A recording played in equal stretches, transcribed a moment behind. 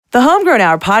The Homegrown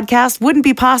Hour podcast wouldn't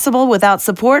be possible without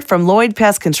support from Lloyd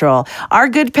Pest Control, our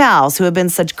good pals who have been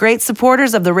such great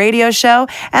supporters of the radio show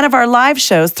and of our live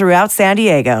shows throughout San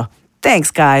Diego. Thanks,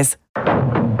 guys.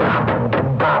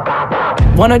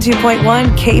 102.1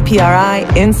 KPRI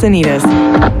Encinitas.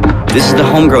 This is the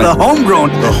Homegrown.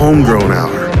 The Homegrown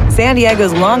Hour. San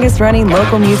Diego's longest-running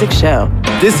local music show.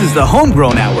 This is the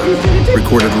Homegrown Hour.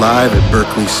 Recorded live at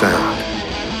Berkeley Sound.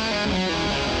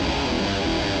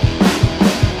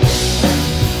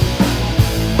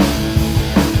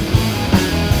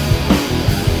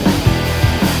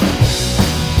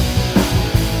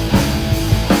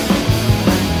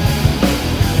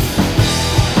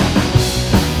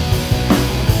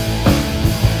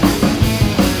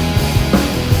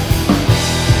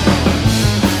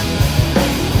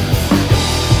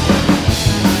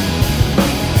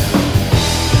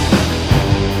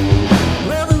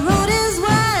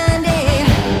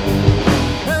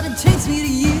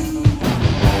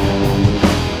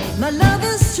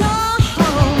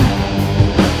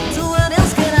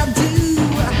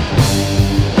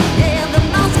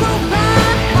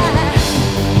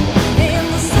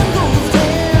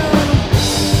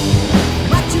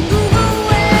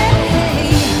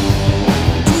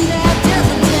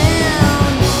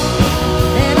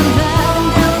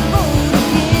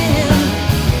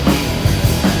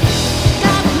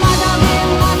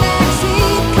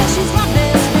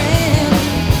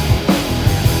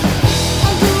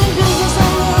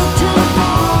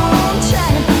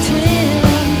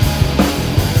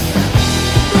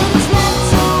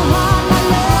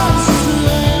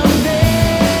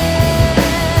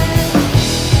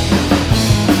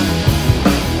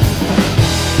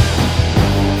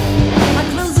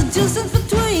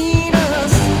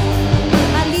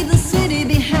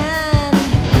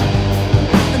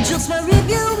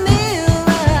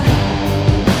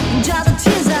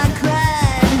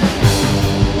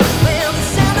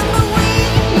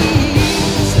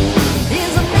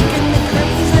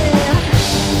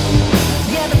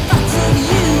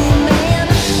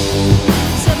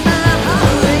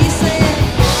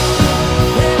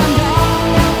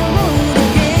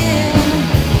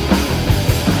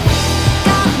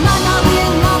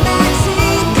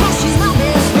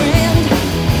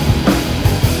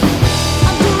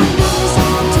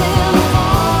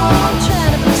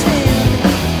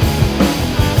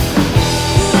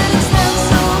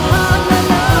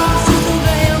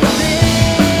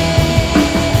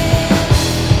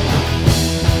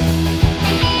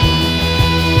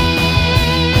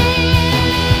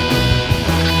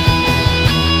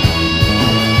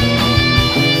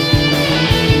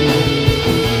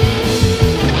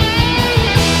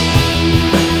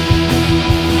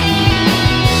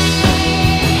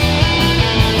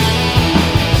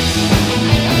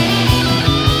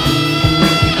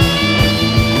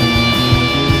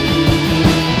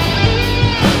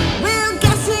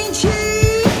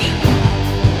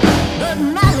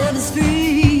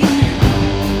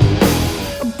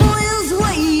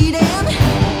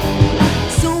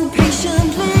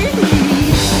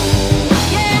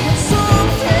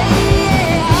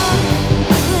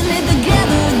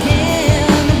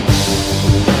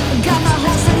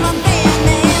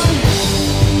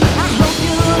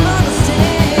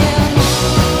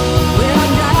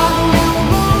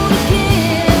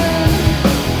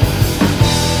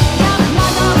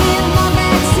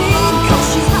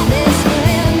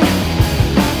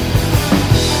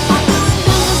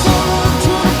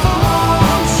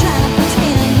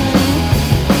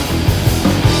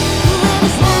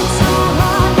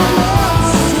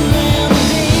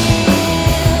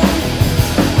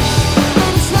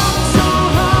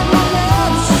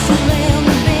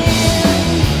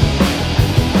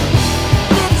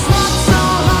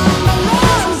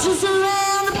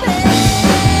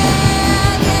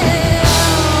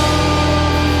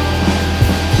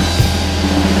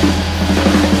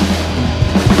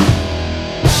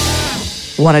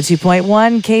 One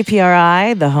 102.1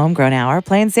 KPRI, the Homegrown Hour,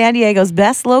 playing San Diego's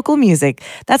best local music.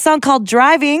 That song called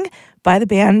Driving by the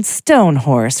band Stone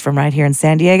Horse from right here in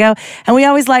San Diego. And we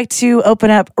always like to open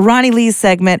up Ronnie Lee's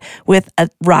segment with a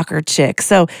rocker chick.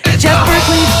 So, Jeff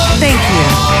Berkeley, thank you.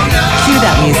 Cue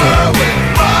that music.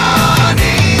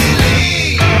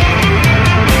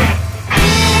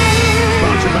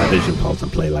 Vision Pulse and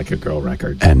Play Like a Girl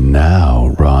record. And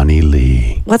now, Ronnie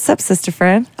Lee. What's up, sister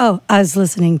friend? Oh, I was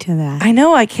listening to that. I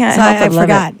know, I can't help but I love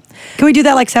forgot. it. Can we do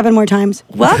that like 7 more times?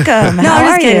 Welcome. No, How I'm are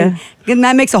just kidding. you? And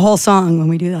that makes a whole song when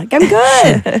we do that. Like, I'm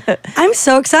good. I'm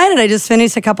so excited. I just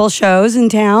finished a couple shows in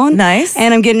town. Nice.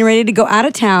 And I'm getting ready to go out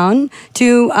of town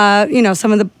to,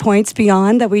 some of the points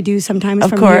beyond that we do sometimes Of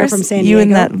from course. here, from San You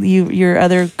Diego. and your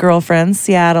other girlfriends,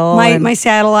 Seattle. My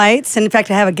satellites. And in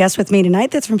fact, I have a guest with me tonight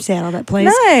that's from Seattle that plays.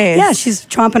 Nice. Yeah, she's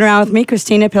tromping around with me,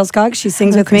 Christina Pilskog. She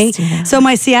sings Hello, with me. Christina. So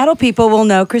my Seattle people will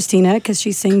know Christina because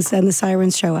she sings in the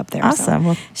Sirens show up there. Awesome. So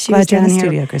Well, she glad was you're in down the here.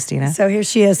 studio, Christina. So here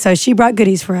she is. So she brought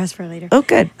goodies for us for later. Oh,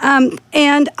 good.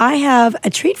 And I have a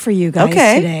treat for you guys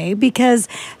Okay. today because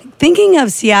thinking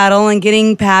of Seattle and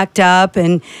getting packed up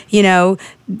and,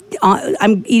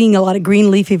 I'm eating a lot of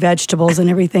green leafy vegetables and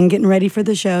everything, getting ready for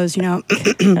the shows,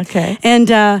 Okay.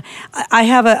 And I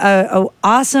have a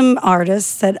awesome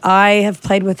artist that I have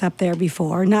played with up there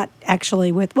before. Not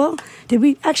actually with,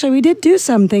 we did do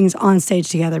some things on stage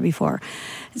together before.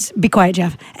 Be quiet,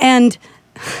 Jeff. And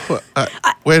Wait a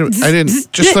minute. I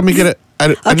didn't. Just let me get it.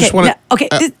 I just want to.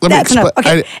 Let me that's enough.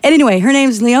 explain. Okay. And anyway, her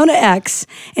name's Leona X,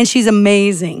 and she's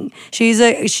amazing.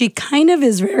 She kind of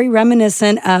is very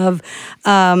reminiscent of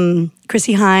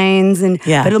Chrissy Hines and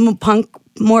Yeah. but a little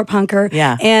more punker.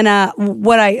 Yeah. And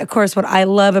what I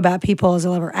love about people is I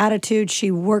love her attitude.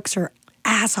 She works her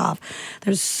ass off.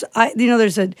 There's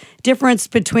a difference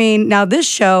between now this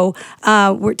show.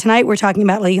 Tonight we're talking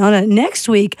about Leona. Next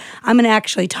week I'm going to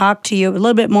actually talk to you a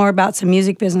little bit more about some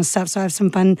music business stuff. So I have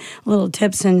some fun little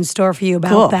tips in store for you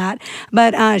about Cool. that.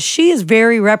 But she is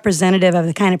very representative of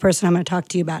the kind of person I'm going to talk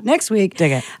to you about next week.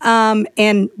 Dig it.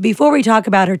 And before we talk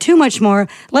about her too much more,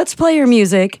 let's play her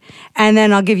music, and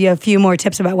then I'll give you a few more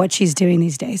tips about what she's doing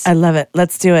these days. I love it.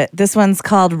 Let's do it. This one's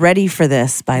called Ready for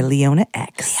This by Leona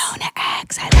X. Leona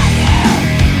X, I love you.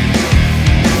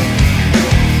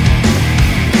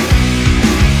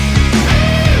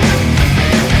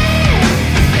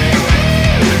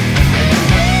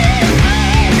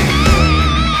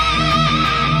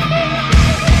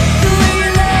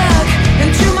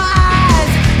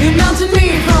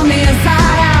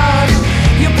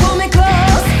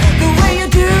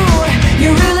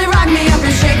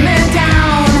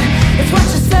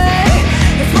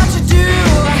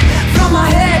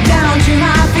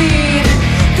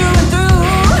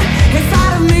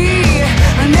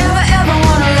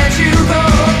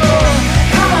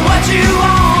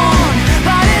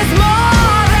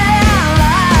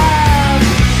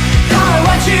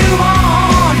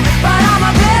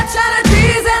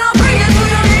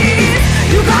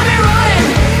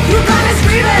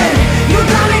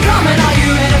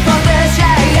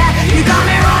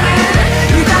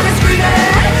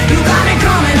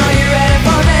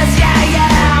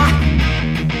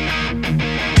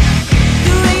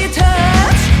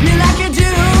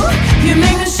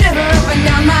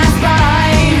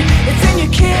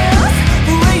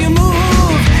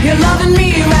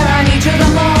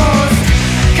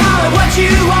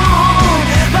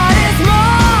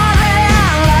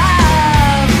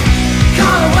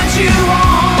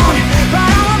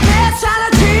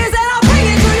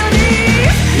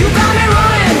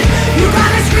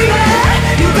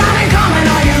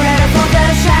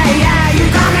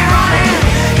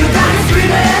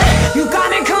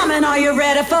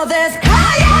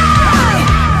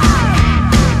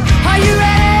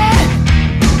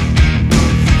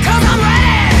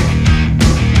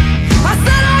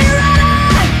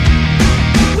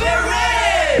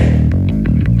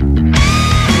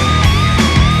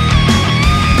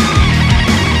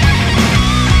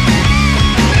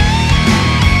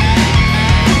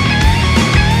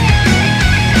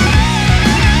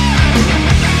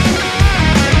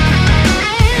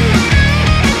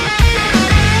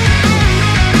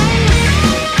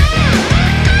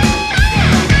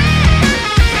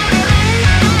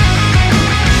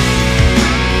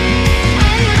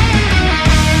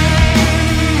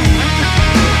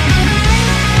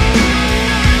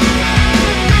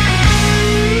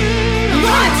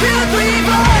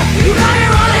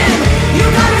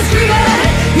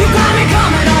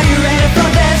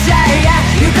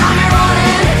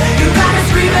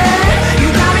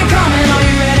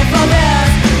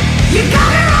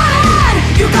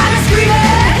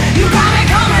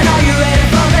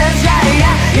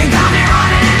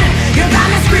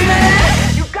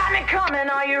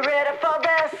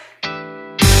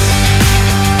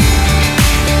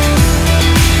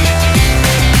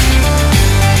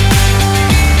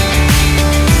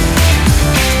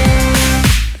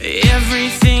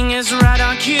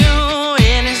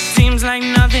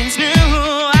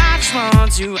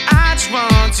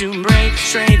 to break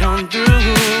straight on through.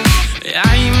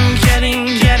 I am getting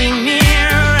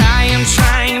near. I am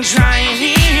trying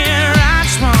here. I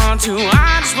just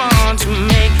want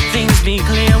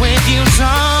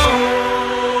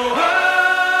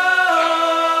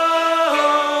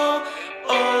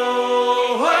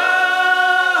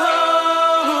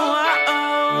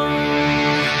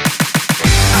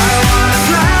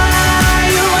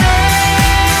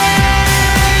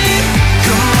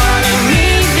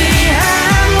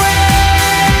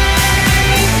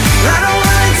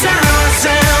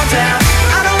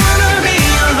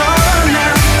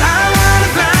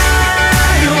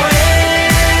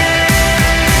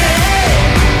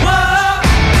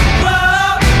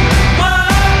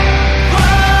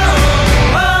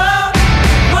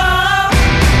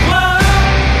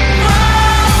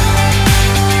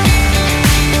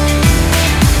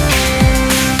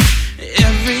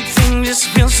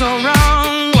so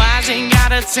wrong? Why's it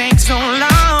gotta take so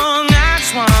long?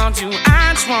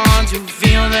 I just want to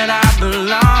feel that I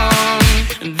belong.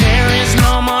 There is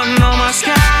no more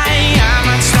sky. I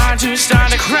might start to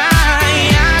cry. I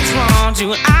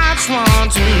just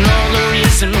want to know the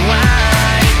reason why.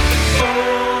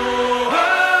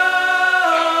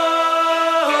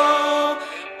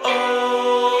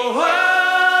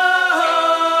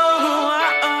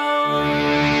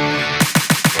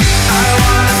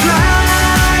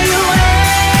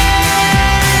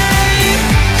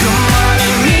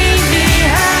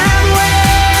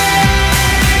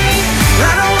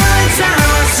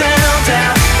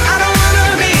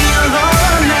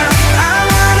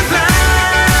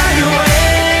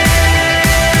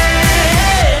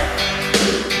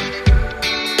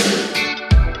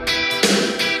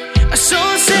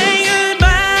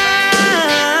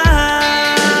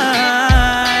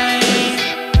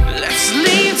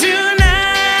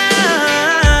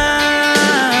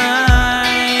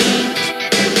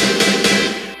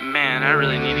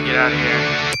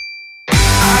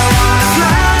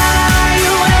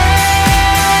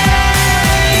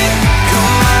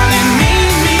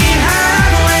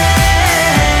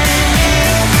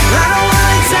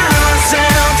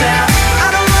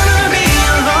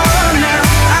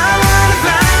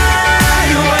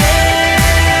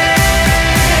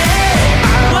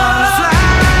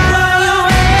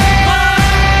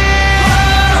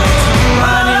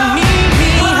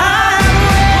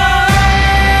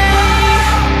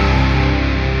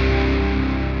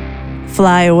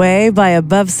 Fly Away by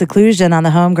Above Seclusion on the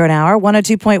Homegrown Hour,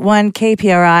 102.1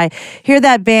 KPRI. Hear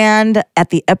that band at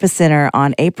the Epicenter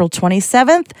on April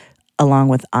 27th, along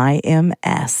with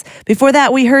IMS. Before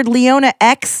that, we heard Leona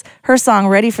X, her song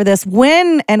Ready for This.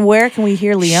 When and where can we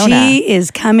hear Leona? She is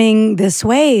coming this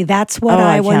way. That's what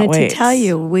I wanted to tell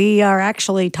you. We are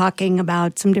actually talking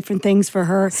about some different things for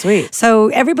her. Sweet. So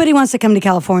everybody wants to come to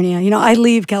California. You know, I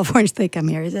leave California so they come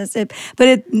here. That's it.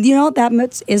 But that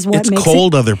much is what it's makes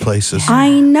cold it. other places. I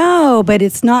know, but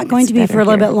it's not going to be for a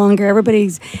little here. bit longer.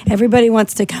 Everybody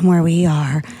wants to come where we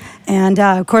are. And,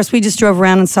 of course, we just drove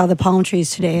around and saw the palm trees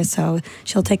today, so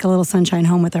she'll take a little sunshine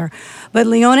home with her. But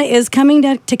Leona is coming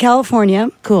to California.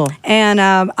 Cool. And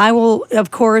I will,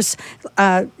 of course,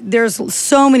 there's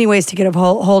so many ways to get a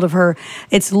hold of her.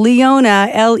 It's Leona,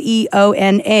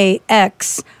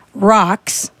 LeonaX,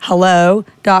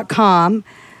 rocks.com.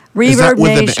 Is that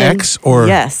with an X or?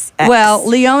 Yes. X. Well,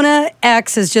 Leona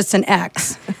X is just an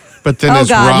X. But then Oh it's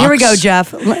God! rocks. Here we go,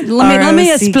 Jeff. Let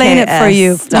me explain it for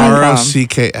you.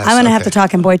 ROCKS. I'm going to have to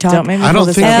talk in boy talk. Don't make me I pull don't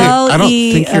this think out. I don't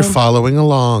think you're following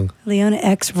along. Leona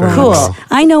X Very rocks. Cool. well.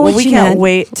 I know Well, what we you can't meant.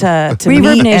 wait to Reverb meet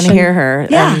and Nation. hear her.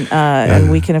 Yeah. And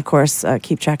we can, of course,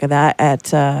 keep track of that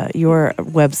at your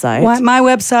website. My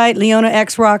website,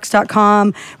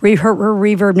 LeonaXRocks.com, her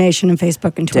Reverb Nation and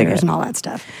Facebook and Dig Twitters it. and all that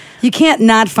stuff. You can't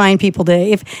not find people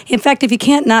today. In fact, if you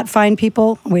can't not find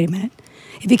people, wait a minute.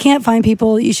 If you can't find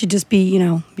people, you should just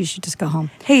you should just go home.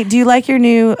 Hey, do you like your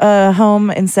new home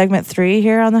in segment 3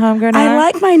 here on the Homegrown Hour? I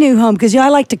like my new home because I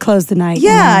like to close the night.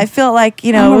 Yeah, I feel like,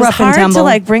 I'm it a was rough and hard to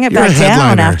tumble. bring it You're back a down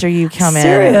headliner. after you come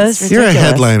Serious? in. It's You're a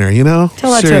ridiculous. headliner, you know? Tell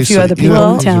that to a few other Seriously, people you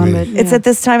in know, town. you But, mean. It's at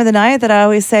this time of the night that I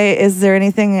always say, is there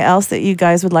anything else that you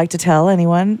guys would like to tell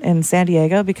anyone in San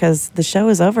Diego? Because the show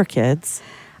is over, kids.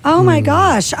 oh my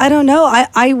gosh, I don't know.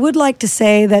 I would like to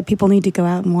say that people need to go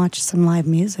out and watch some live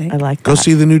music. I like Go that.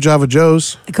 see the new Java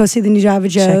Joe's. Go see the new Java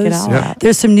Joe's. Check it all out.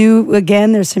 There's some new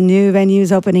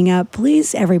venues opening up.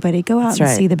 Please, everybody, go out That's and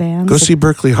right. see the bands. Go see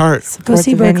Berkeley Heart. Support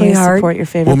see the Berkeley venues, Heart. Support your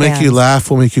favorite We'll make you bands.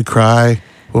 laugh. We'll make you cry.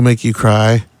 We'll make you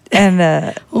cry.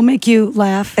 And We'll make you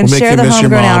laugh. And We'll make share you the miss your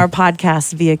Homegrown mom. Hour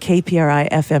podcast via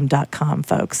kprifm.com,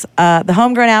 folks. The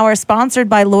Homegrown Hour is sponsored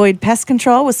by Lloyd Pest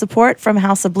Control with support from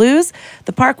House of Blues,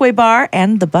 the Parkway Bar,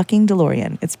 and the Bucking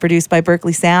DeLorean. It's produced by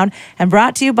Berkeley Sound and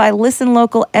brought to you by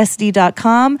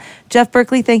listenlocalsd.com. Jeff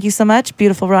Berkeley, thank you so much.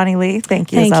 Beautiful Ronnie Lee,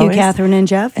 thank you Thank as you, always. Catherine and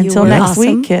Jeff. You Until were next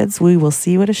awesome. week, kids, we will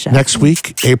see you at a show. Next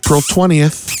week, April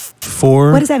 20th,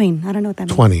 4:20. What does that mean? I don't know what that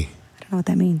means. I don't know what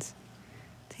that means.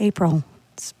 It's April.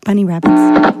 It's bunny rabbits.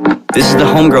 This is the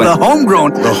Homegrown. The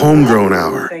Homegrown. The Homegrown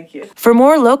Hour. For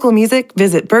more local music,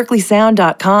 visit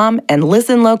berkeleysound.com and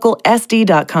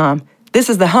listenlocalsd.com. This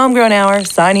is the Homegrown Hour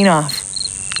signing off.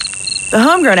 The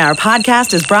Homegrown Hour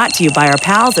podcast is brought to you by our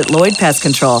pals at Lloyd Pest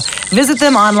Control. Visit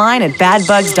them online at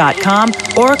badbugs.com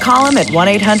or call them at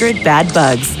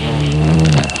 1-800-BAD-BUGS.